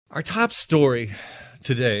Our top story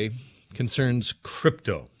today concerns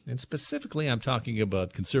crypto. And specifically, I'm talking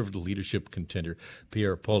about conservative leadership contender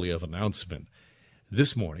Pierre Poilievre's announcement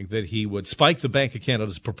this morning that he would spike the Bank of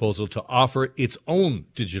Canada's proposal to offer its own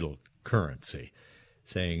digital currency,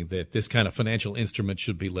 saying that this kind of financial instrument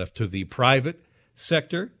should be left to the private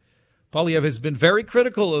sector. Poilievre has been very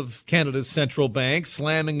critical of Canada's central bank,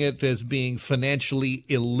 slamming it as being financially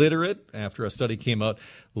illiterate after a study came out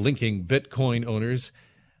linking Bitcoin owners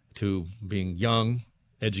to being young,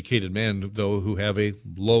 educated men, though, who have a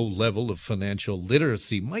low level of financial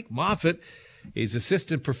literacy. Mike Moffat is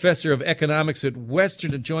assistant professor of economics at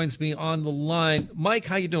Western and joins me on the line. Mike,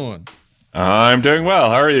 how you doing? I'm doing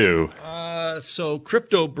well. How are you? So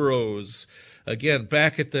Crypto Bros, again,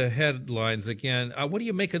 back at the headlines again. What do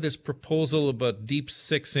you make of this proposal about deep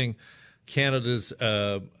sixing Canada's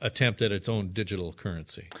attempt at its own digital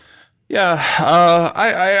currency? Yeah,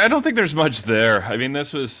 I don't think there's much there. I mean,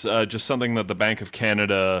 this was just something that the Bank of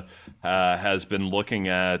Canada has been looking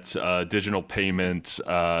at, digital payment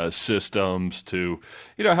systems to,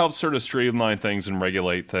 help sort of streamline things and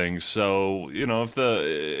regulate things. So,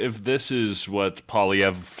 if this is what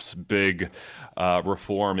Poilievre's big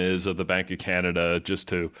reform is of the Bank of Canada, just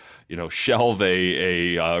to, shelve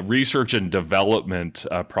a research and development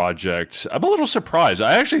project, I'm a little surprised.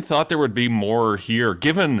 I actually thought there would be more here,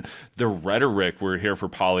 given the rhetoric we're here for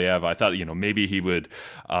Poilievre. I thought, maybe he would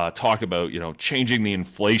talk about, changing the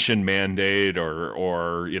inflation mandate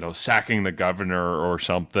or sacking the governor or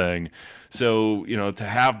something. So, to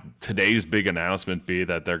have today's big announcement be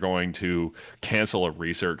that they're going to cancel a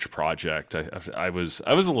research project, I was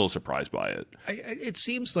a little surprised by it. It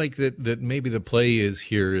seems like that maybe the play is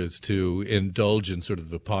to indulge in sort of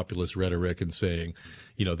the populist rhetoric and saying,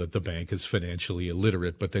 that the bank is financially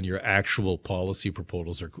illiterate, but then your actual policy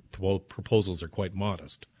proposals are quite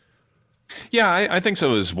modest. Yeah, I think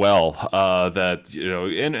so as well. That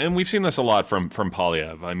and we've seen this a lot from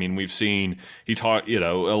Poilievre. I mean, we've seen he talk,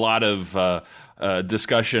 a lot of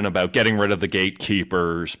discussion about getting rid of the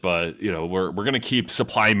gatekeepers, but we're going to keep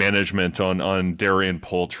supply management on dairy and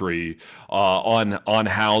poultry, on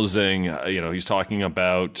housing. He's talking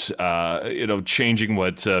about changing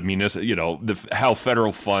what how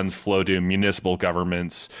federal funds flow to municipal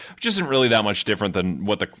governments, which isn't really that much different than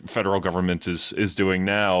what the federal government is doing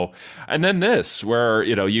now. And then this, where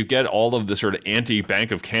you get all of the sort of anti-Bank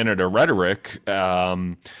of Canada rhetoric.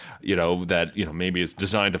 That maybe it's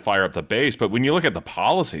designed to fire up the base, but when you look at the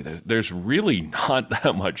policy, there's really not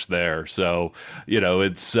that much there. So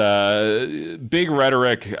it's big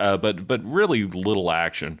rhetoric, but really little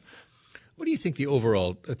action. What do you think the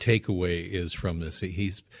overall takeaway is from this?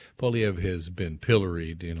 Poilievre has been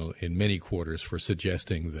pilloried, in many quarters for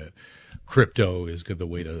suggesting that crypto is the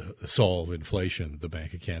way to solve inflation. The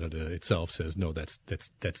Bank of Canada itself says no, that's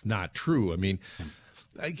not true. I mean.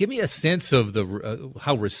 Give me a sense of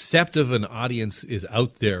how receptive an audience is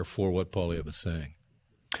out there for what Poilievre is saying.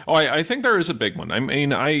 Oh, I think there is a big one. I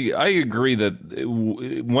mean, I agree that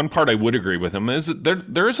one part I would agree with him is that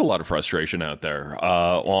there is a lot of frustration out there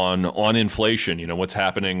on inflation. What's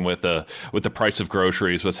happening with the price of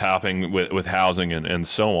groceries, what's happening with housing and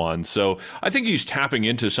so on. So I think he's tapping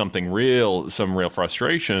into some real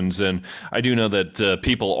frustrations, and I do know that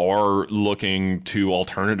people are looking to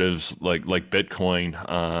alternatives like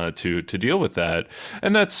Bitcoin to deal with that,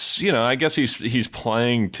 and that's I guess he's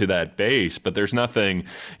playing to that base, but there's nothing.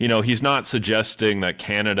 He's not suggesting that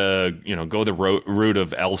Canada, go the route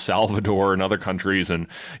of El Salvador and other countries and,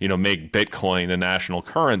 make Bitcoin a national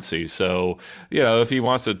currency. So, if he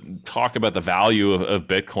wants to talk about the value of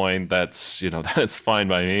Bitcoin, that's fine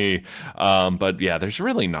by me. But yeah, there's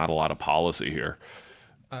really not a lot of policy here.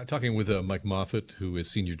 Talking with Mike Moffat, who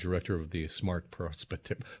is senior director of the Smart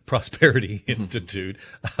Prosperity Institute.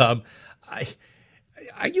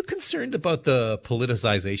 Are you concerned about the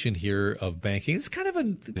politicization here of banking? It's kind of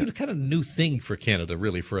a kind of new thing for Canada,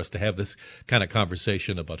 really, for us to have this kind of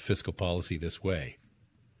conversation about fiscal policy this way.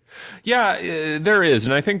 Yeah, there is,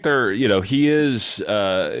 and I think there is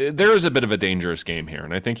a bit of a dangerous game here,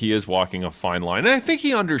 and I think he is walking a fine line, and I think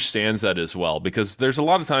he understands that as well, because there's a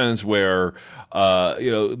lot of times where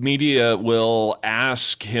media will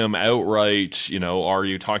ask him outright, are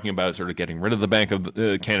you talking about sort of getting rid of the Bank of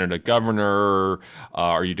Canada governor?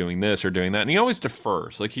 Are you doing this or doing that? And he always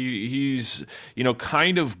defers, like he's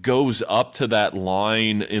kind of goes up to that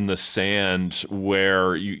line in the sand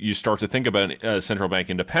where you start to think about central bank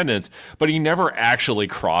independence. but he never actually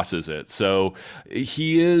crosses it. So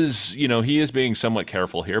he is being somewhat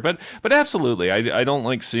careful here. But absolutely, I don't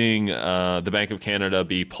like seeing the Bank of Canada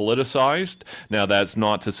be politicized. Now, that's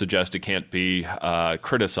not to suggest it can't be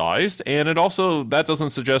criticized, and that doesn't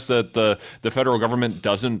suggest that the federal government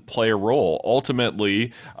doesn't play a role.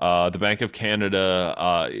 Ultimately, the Bank of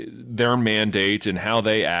Canada, their mandate and how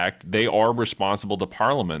they act, they are responsible to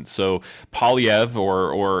Parliament. So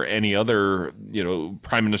Poilievre or any other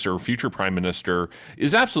prime minister or future prime minister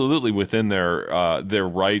is absolutely within their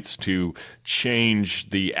rights to change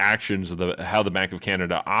the actions of how the Bank of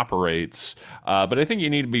Canada operates. But I think you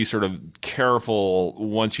need to be sort of careful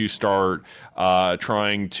once you start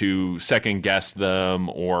trying to second guess them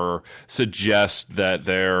or suggest that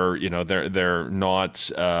they're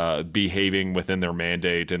not behaving within their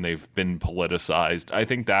mandate and they've been politicized. I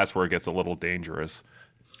think that's where it gets a little dangerous.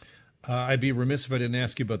 I'd be remiss if I didn't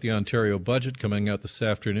ask you about the Ontario budget coming out this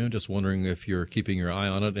afternoon. Just wondering if you're keeping your eye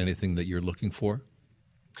on it, anything that you're looking for?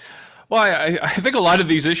 Well, I think a lot of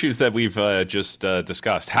these issues that we've just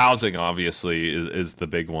discussed, housing obviously is the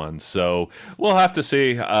big one. So we'll have to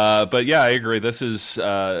see. But yeah, I agree. This is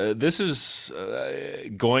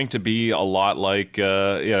going to be a lot like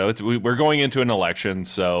we're going into an election.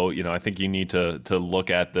 So I think you need to look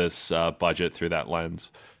at this budget through that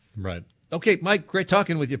lens. Right. Okay, Mike. Great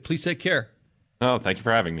talking with you. Please take care. Oh, thank you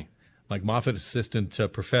for having me. Mike Moffat, Assistant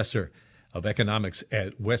Professor of Economics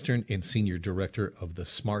at Western and Senior Director of the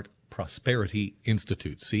Smart Prosperity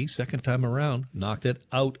Institute. See, second time around, knocked it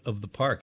out of the park.